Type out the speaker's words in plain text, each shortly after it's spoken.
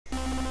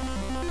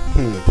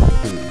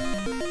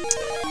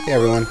Hey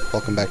everyone,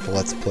 welcome back to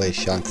Let's Play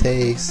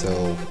Shantae.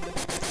 So,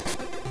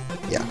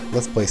 yeah,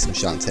 let's play some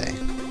Shantae.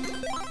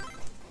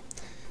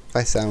 If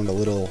I sound a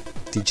little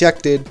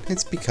dejected,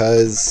 it's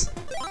because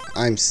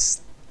I'm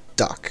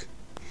stuck.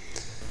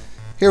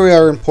 Here we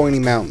are in Pointy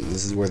Mountain.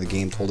 This is where the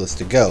game told us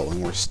to go,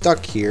 and we're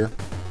stuck here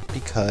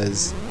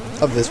because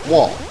of this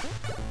wall.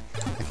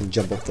 I can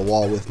jump up the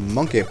wall with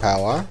monkey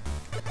power,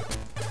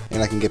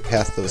 and I can get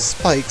past those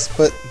spikes,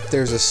 but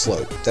there's a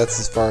slope. That's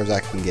as far as I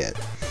can get.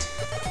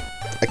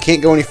 I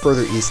can't go any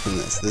further east than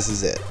this. This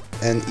is it.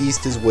 And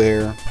east is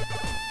where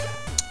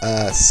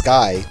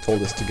Sky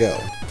told us to go.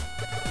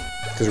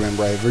 Because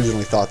remember, I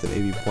originally thought that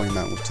maybe Pointy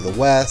Mountain was to the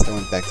west. I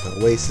went back to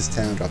the Oasis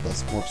Town, dropped off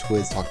some more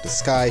squids, talked to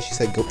Sky. She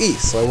said go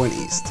east, so I went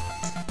east.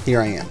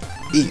 Here I am.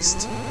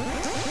 East.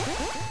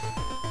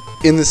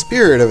 In the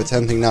spirit of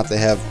attempting not to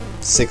have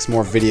 6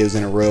 more videos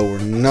in a row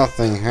where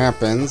nothing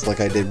happens, like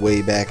I did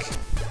way back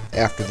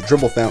after the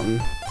dribble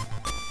fountain,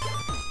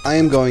 I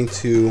am going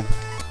to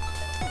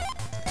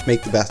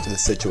make the best of the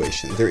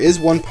situation. There is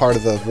one part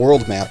of the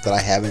world map that I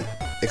haven't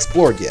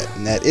explored yet,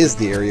 and that is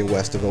the area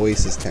west of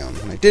Oasis Town.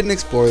 And I didn't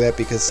explore that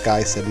because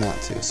Sky said not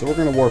to. So we're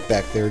going to warp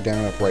back there,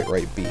 down, up, right,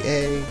 right,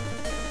 BA.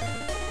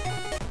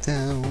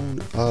 Down,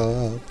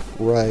 up,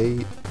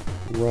 right,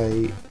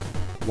 right,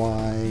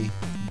 Y,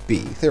 B.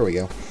 There we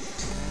go.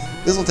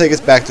 This will take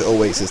us back to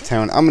Oasis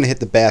Town. I'm going to hit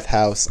the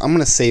bathhouse. I'm going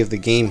to save the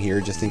game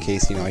here just in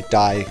case, I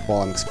die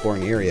while I'm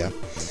exploring the area.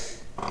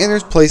 And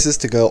there's places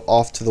to go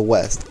off to the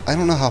west. I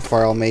don't know how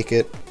far I'll make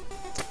it.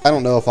 I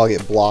don't know if I'll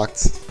get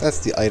blocked. That's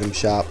the item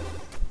shop.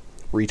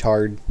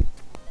 Retard.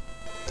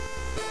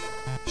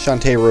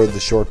 Shantae rode the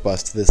short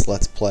bus to this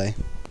Let's Play.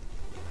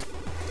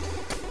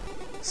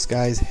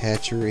 Sky's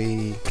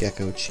Hatchery,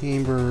 Gecko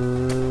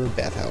Chamber,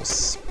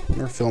 Bathhouse.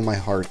 Or fill my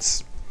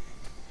hearts.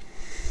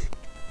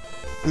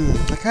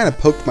 I kind of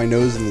poked my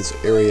nose in this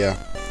area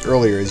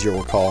earlier, as you'll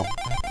recall.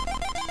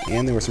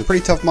 And there were some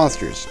pretty tough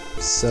monsters.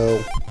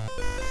 So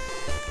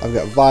I've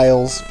got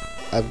vials.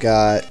 I've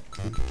got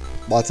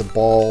lots of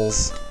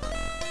balls.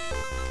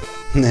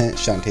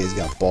 Shantae's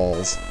got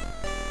balls.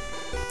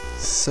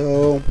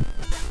 So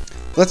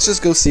let's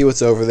just go see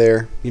what's over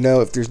there.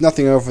 If there's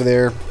nothing over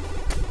there,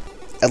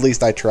 at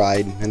least I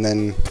tried. And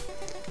then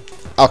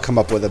I'll come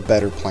up with a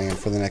better plan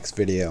for the next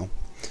video.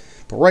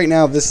 But right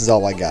now, this is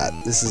all I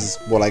got. This is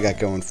what I got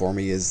going for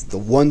me, is the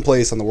one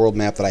place on the world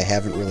map that I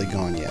haven't really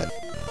gone yet.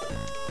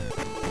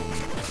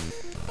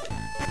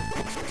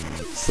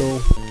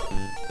 So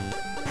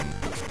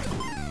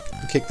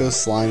kick those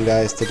slime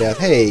guys to death.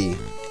 Hey,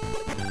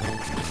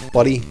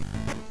 buddy.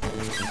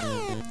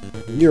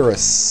 You're a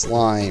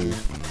slime.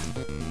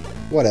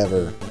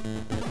 Whatever.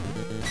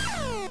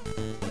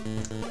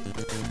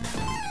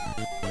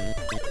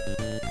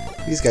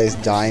 These guys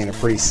die in a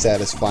pretty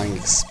satisfying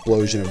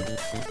explosion of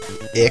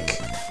ick.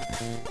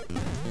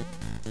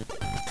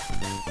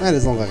 That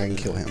doesn't look like I can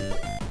kill him.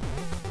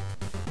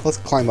 Let's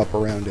climb up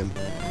around him.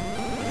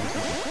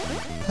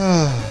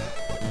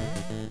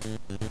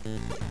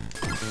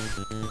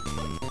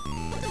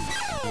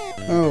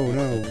 Oh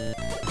no.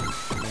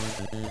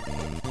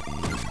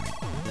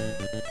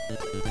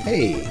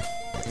 Hey.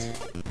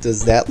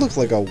 Does that look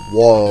like a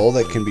wall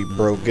that can be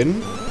broken?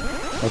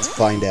 Let's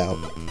find out.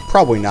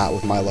 Probably not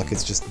with my luck,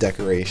 it's just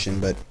decoration,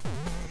 but...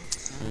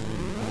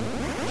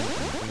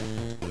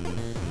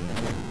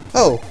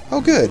 Oh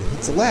good,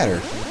 it's a ladder.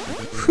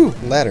 Whew,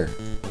 ladder.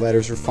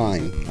 Ladders are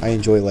fine. I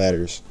enjoy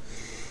ladders.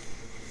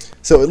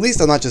 So at least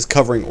I'm not just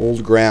covering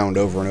old ground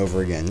over and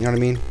over again, you know what I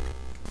mean?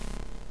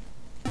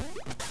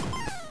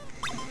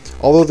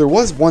 Although there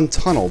was one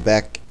tunnel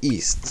back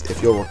east,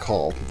 if you'll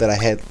recall, that I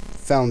had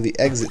found the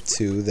exit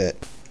to that...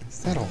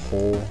 Is that a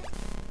hole?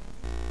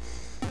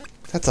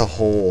 That's a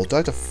hole. Do I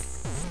have to...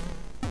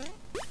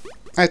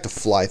 I have to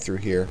fly through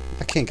here.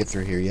 I can't get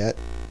through here yet.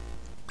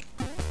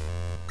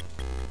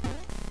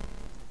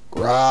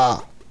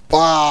 Grah!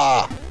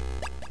 Bah!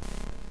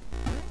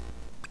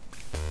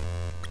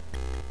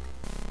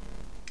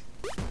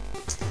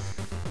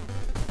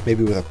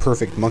 Maybe with a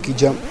perfect monkey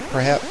jump,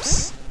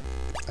 perhaps?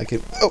 I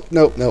could... Oh,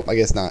 nope, I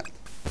guess not.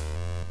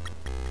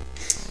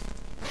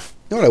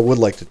 You know what I would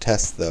like to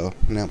test, though?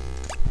 No.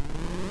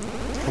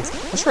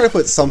 Let's try to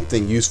put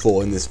something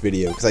useful in this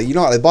video, because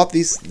I bought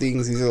these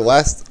things. These are the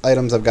last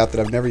items I've got that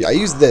I've never... I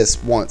used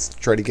this once to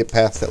try to get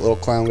past that little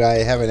clown guy.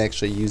 I haven't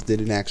actually used it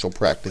in actual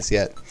practice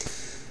yet.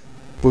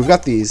 But we've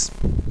got these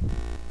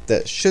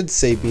that should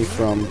save me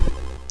from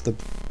the...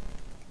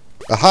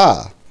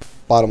 Aha!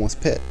 Bottomless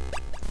pit.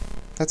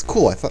 That's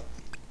cool. I thought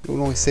it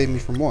would only save me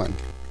from one.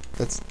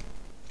 That's...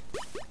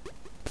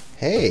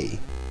 Hey!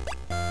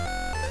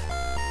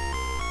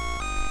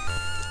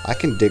 I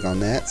can dig on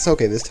that. It's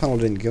okay, this tunnel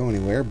didn't go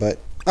anywhere, but...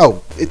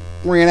 Oh, it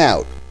ran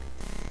out.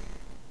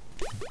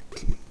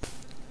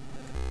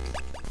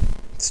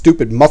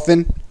 Stupid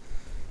muffin.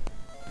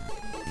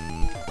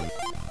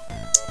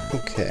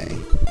 Okay.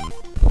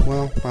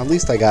 Well, at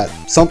least I got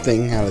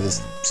something out of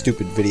this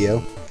stupid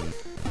video.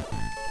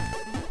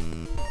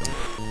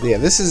 Yeah,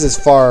 this is as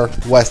far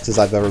west as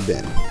I've ever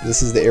been.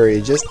 This is the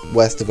area just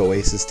west of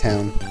Oasis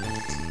Town.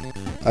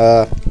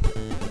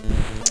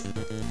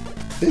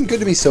 Been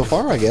good to me so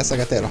far, I guess. I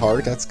got that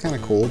heart. That's kind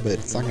of cool, but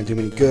it's not going to do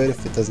me any good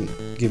if it doesn't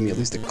give me at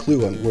least a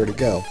clue on where to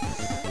go.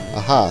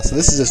 Aha, so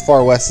this is as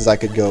far west as I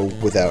could go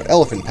without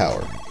elephant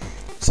power.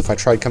 So if I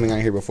tried coming out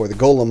here before the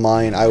Golem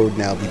Mine, I would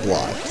now be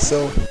blocked.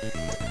 So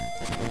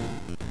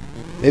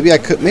maybe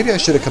I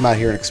should have come out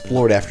here and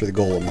explored after the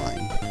Golem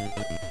Mine.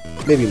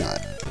 Maybe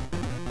not.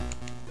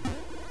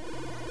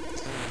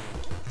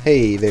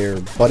 Hey there,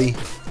 buddy.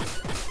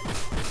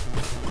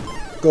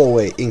 Go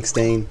away, ink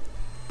stain.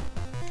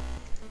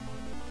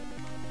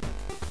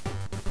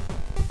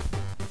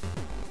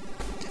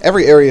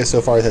 Every area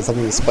so far has had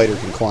something the spider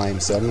can climb,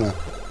 so I'm gonna...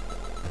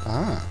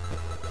 Ah.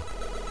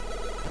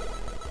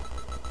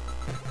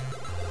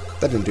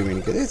 That didn't do me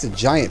any good. It's a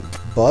giant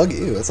bug.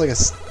 Ew, it's like a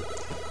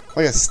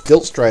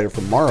stilt strider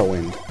from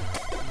Morrowind.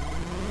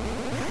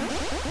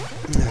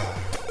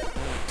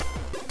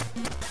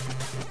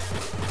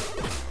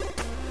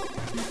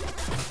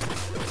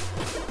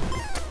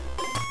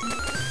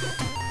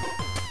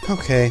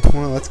 Okay,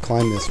 well, let's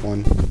climb this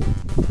one.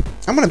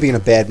 I'm gonna be in a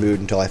bad mood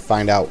until I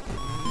find out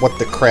what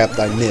the crap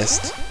I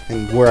missed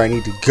and where I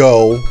need to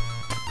go.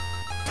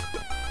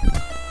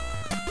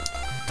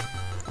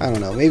 I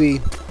don't know, maybe...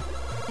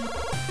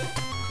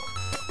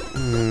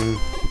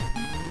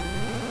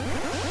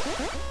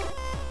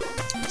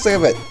 Looks like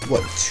I've got,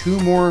 what, 2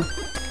 more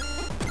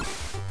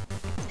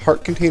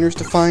heart containers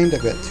to find?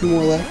 I've got 2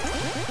 more left.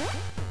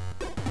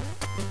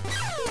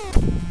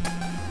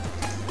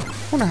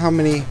 I wonder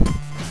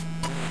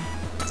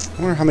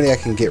how many I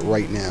can get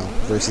right now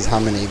versus how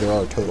many there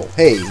are total.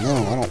 Hey, no,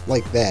 I don't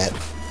like that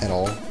at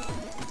all.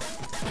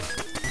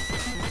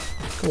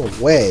 Go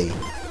away.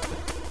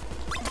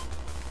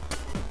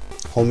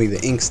 Homie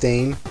the ink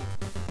stain.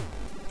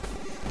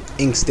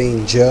 Ink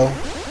stain Joe.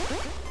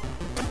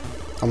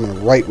 I'm gonna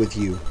write with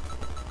you.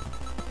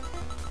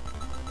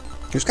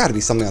 There's got to be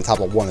something on top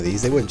of one of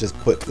these. They wouldn't just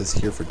put this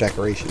here for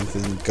decoration if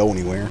it didn't go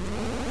anywhere.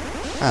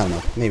 I don't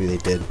know. Maybe they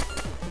did.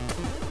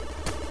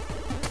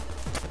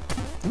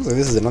 Looks like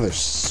this is another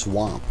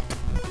swamp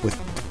with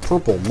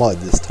purple mud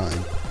this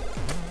time.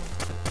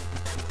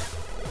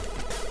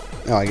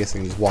 Oh, I guess I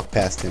can just walk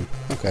past him.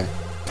 Okay.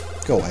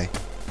 Go away.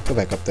 Go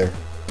back up there.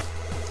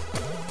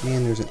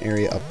 And there's an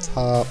area up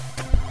top.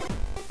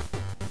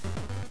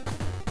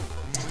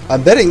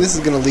 I'm betting this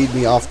is going to lead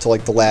me off to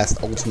like the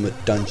last ultimate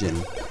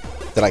dungeon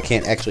that I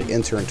can't actually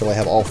enter until I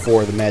have all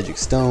 4 of the magic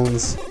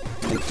stones.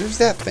 And there's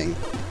that thing.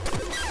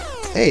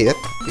 Hey, it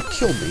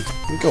killed me.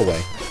 Go away.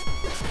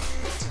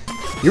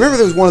 You remember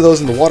there was one of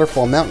those in the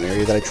Waterfall Mountain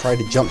area that I tried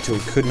to jump to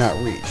and could not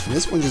reach. And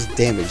this one just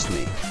damaged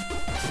me.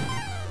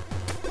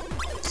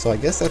 So I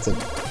guess that's a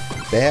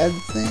bad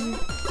thing?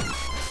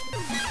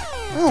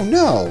 Oh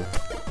no!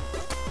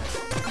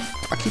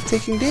 I keep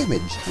taking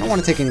damage. I don't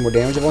want to take any more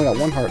damage. I've only got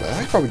 1 heart.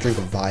 I could probably drink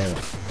a vial.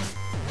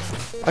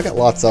 I got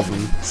lots of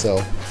them,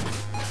 so...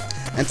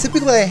 And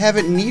typically I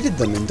haven't needed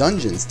them in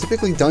dungeons.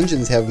 Typically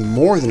dungeons have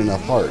more than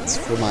enough hearts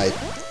for my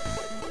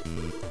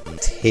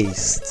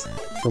taste.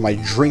 For my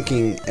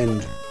drinking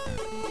and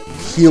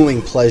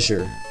healing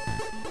pleasure.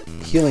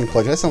 Healing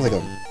pleasure. That sounds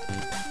like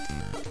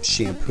a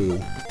shampoo.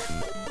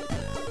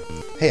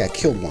 Hey, I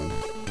killed one.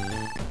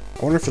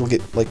 I wonder if it'll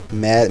get, like,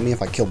 mad at me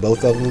if I kill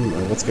both of them,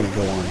 or what's gonna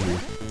go on here.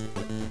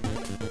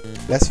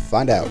 Let's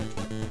find out.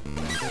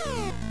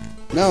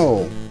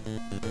 No!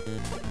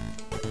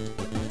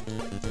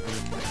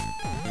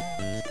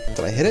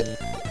 Did I hit it?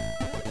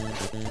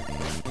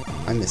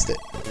 I missed it.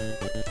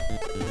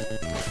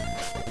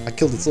 I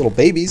killed its little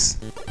babies.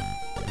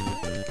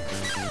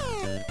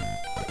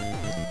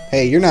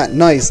 Hey, you're not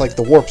nice like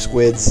the warp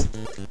squids.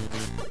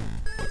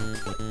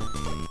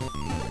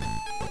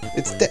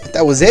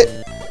 That was it?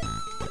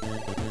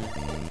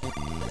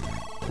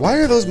 Why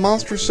are those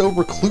monsters so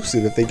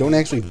reclusive if they don't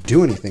actually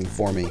do anything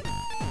for me?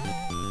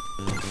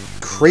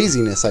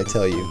 Craziness, I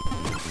tell you.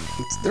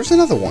 There's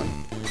another one.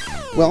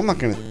 Well, I'm not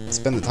going to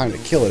spend the time to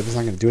kill it if it's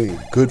not going to do anything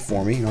good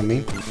for me, you know what I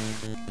mean?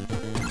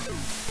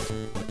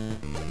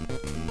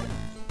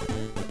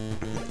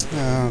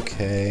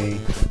 Okay.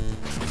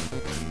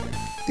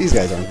 These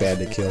guys aren't bad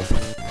to kill.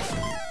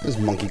 Just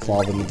monkey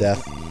claw them to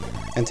death.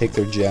 And take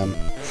their gem.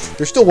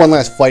 There's still one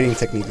last fighting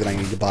technique that I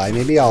need to buy.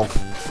 Maybe I'll...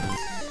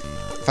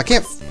 If I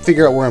can't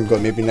figure out where I'm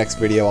going, maybe next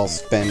video I'll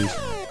spend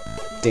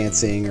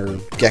dancing or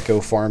gecko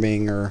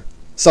farming or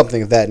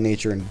something of that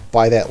nature and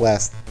buy that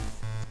last...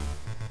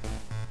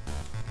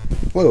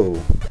 Whoa.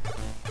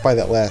 Buy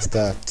that last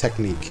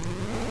technique.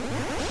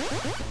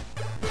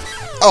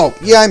 Oh,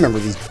 yeah, I remember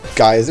these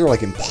guys. They're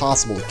like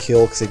impossible to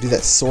kill because they do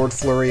that sword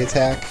flurry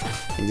attack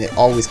and they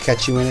always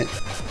catch you in it.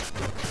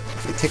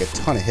 They take a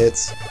ton of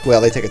hits.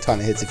 Well, they take a ton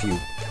of hits if you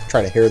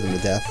try to hair them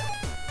to death.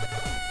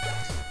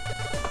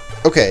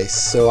 Okay,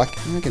 so I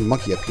can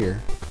monkey up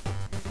here.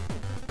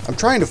 I'm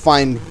trying to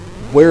find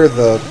where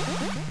the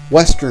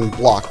western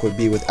block would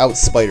be without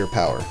spider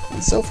power.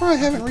 And so far I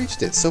haven't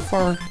reached it. So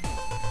far...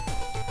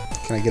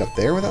 Can I get up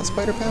there without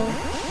spider power?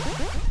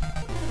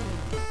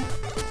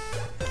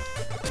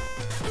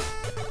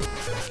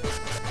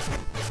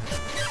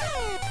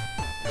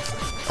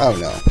 Oh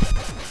no.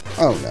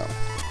 Oh no.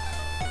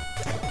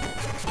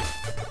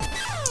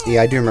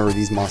 Yeah, I do remember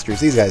these monsters.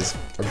 These guys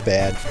are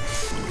bad.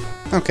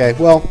 Okay,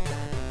 well,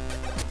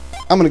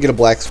 I'm going to get a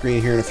black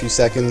screen here in a few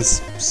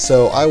seconds,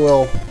 so I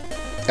will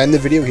end the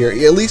video here.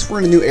 At least we're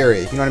in a new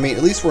area, you know what I mean?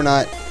 At least we're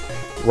not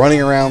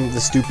running around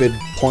the stupid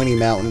pointy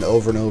mountain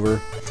over and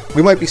over.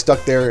 We might be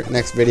stuck there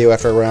next video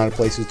after I run out of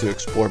places to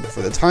explore, but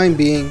for the time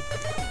being,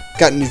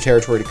 got new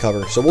territory to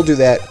cover, so we'll do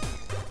that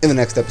in the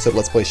next episode of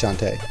Let's Play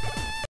Shantae.